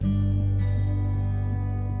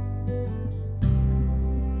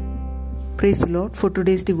Praise the Lord. For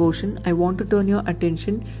today's devotion, I want to turn your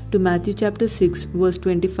attention to Matthew chapter 6, verse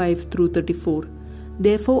 25 through 34.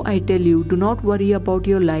 Therefore I tell you, do not worry about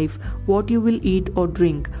your life, what you will eat or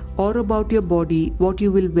drink, or about your body, what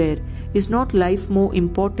you will wear. Is not life more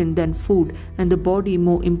important than food, and the body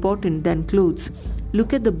more important than clothes?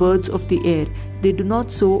 Look at the birds of the air. They do not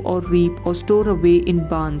sow or reap or store away in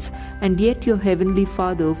barns, and yet your heavenly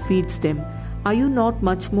Father feeds them. Are you not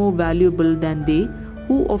much more valuable than they?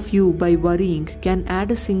 Who of you, by worrying, can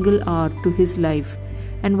add a single hour to his life?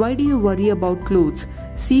 And why do you worry about clothes?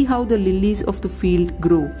 See how the lilies of the field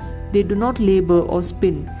grow. They do not labor or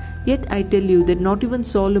spin. Yet I tell you that not even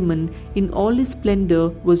Solomon in all his splendor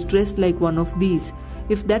was dressed like one of these.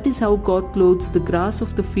 If that is how God clothes the grass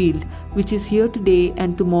of the field, which is here today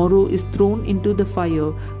and tomorrow is thrown into the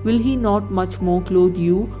fire, will he not much more clothe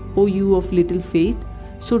you, O you of little faith?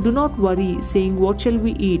 So do not worry, saying, what shall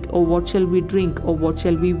we eat, or what shall we drink, or what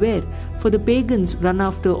shall we wear? For the pagans run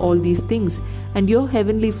after all these things, and your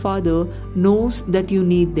heavenly Father knows that you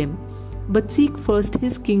need them. But seek first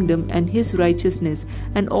his kingdom and his righteousness,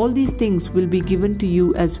 and all these things will be given to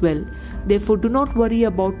you as well. Therefore do not worry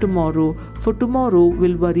about tomorrow, for tomorrow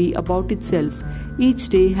will worry about itself. Each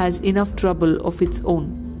day has enough trouble of its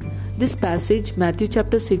own. This passage, Matthew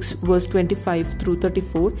chapter 6, verse 25 through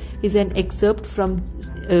 34, is an excerpt from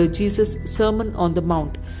Jesus' Sermon on the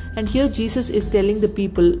Mount. And here Jesus is telling the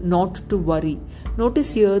people not to worry.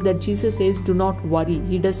 Notice here that Jesus says, do not worry.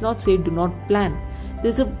 He does not say, do not plan.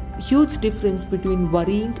 There's a huge difference between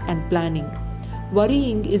worrying and planning.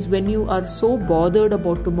 Worrying is when you are so bothered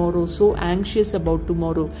about tomorrow, so anxious about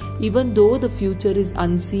tomorrow. Even though the future is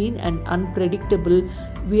unseen and unpredictable,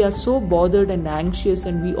 we are so bothered and anxious,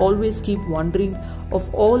 and we always keep wondering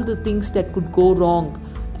of all the things that could go wrong.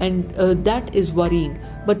 And that is worrying.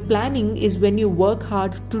 But planning is when you work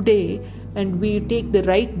hard today and we take the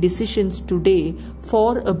right decisions today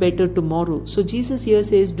for a better tomorrow. So Jesus here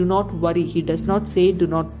says, do not worry. He does not say, do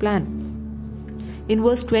not plan. In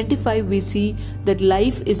verse 25, we see that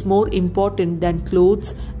life is more important than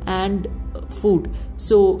clothes and food.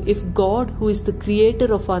 So if God, who is the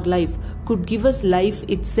creator of our life, could give us life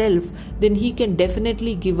itself, then he can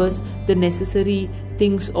definitely give us the necessary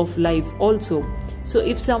things of life also. So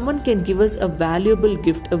if someone can give us a valuable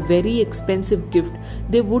gift, a very expensive gift,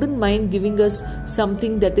 they wouldn't mind giving us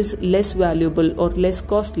something that is less valuable or less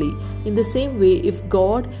costly. In the same way, if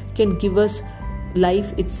God can give us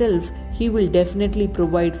life itself, he will definitely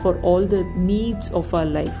provide for all the needs of our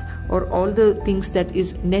life, or all the things that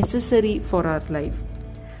is necessary for our life.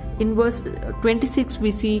 In verse 26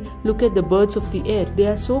 we see, look at the birds of the air. They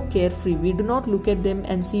are so carefree. We do not look at them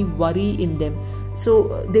and see worry in them.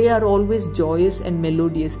 So they are always joyous and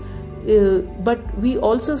melodious. But we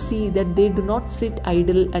also see that they do not sit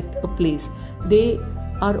idle at a place. They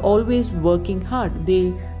are always working hard.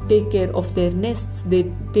 They take care of their nests,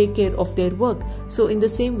 they take care of their work. So in the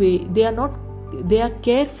same way, they are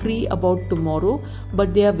carefree about tomorrow,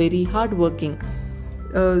 but they are very hardworking.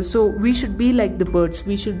 So we should be like the birds.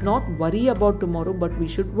 We should not worry about tomorrow, but we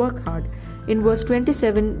should work hard. In verse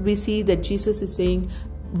 27, we see that Jesus is saying,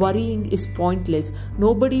 worrying is pointless.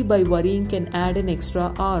 Nobody by worrying can add an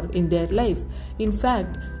extra hour in their life. In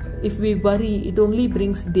fact, if we worry, it only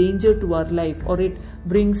brings danger to our life, or it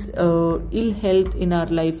brings ill health in our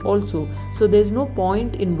life also. So there's no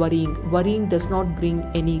point in worrying. Worrying does not bring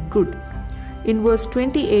any good. In verse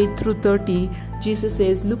 28 through 30, Jesus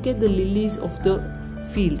says, look at the lilies of the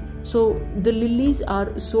field. So the lilies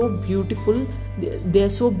are so beautiful. They are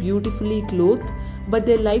so beautifully clothed, but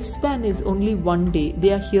their lifespan is only one day.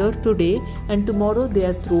 They are here today, and tomorrow they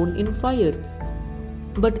are thrown in fire.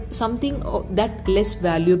 But something that less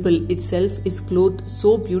valuable itself is clothed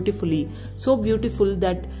so beautifully, so beautiful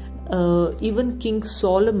that even King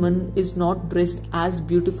Solomon is not dressed as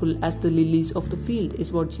beautiful as the lilies of the field,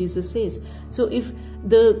 is what Jesus says. So if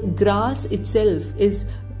the grass itself is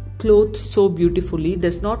clothed so beautifully,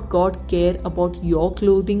 does not God care about your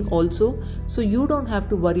clothing also? So you don't have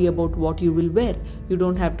to worry about what you will wear. You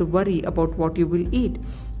don't have to worry about what you will eat.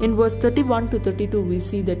 In verse 31 to 32, we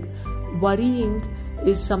see that worrying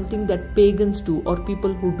is something that pagans do, or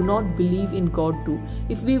people who do not believe in God do.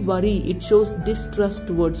 If we worry, it shows distrust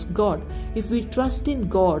towards God. If we trust in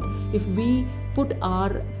God, if we put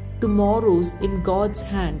our tomorrows in God's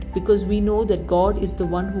hand, because we know that God is the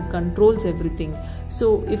one who controls everything.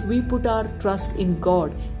 So if we put our trust in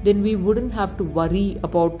God, then we wouldn't have to worry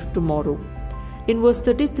about tomorrow. In verse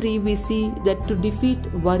 33, we see that to defeat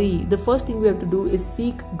worry, the first thing we have to do is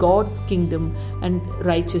seek God's kingdom and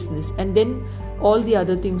righteousness. And then all the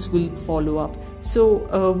other things will follow up.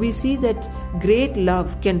 So we see that great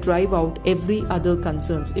love can drive out every other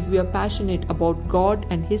concerns. If we are passionate about God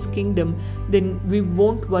and His kingdom, then we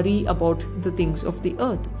won't worry about the things of the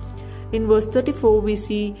earth. In verse 34, we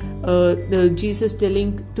see Jesus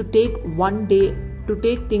telling to take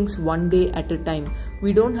things one day at a time.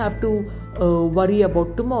 We don't have to worry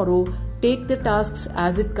about tomorrow. Take the tasks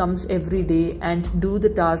as it comes every day and do the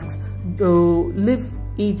tasks. Live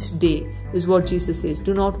each day is what Jesus says.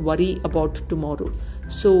 Do not worry about tomorrow.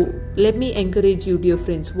 So let me encourage you, dear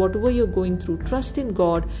friends, whatever you're going through, trust in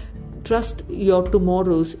God, trust your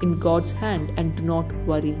tomorrows in God's hand, and do not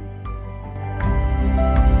worry.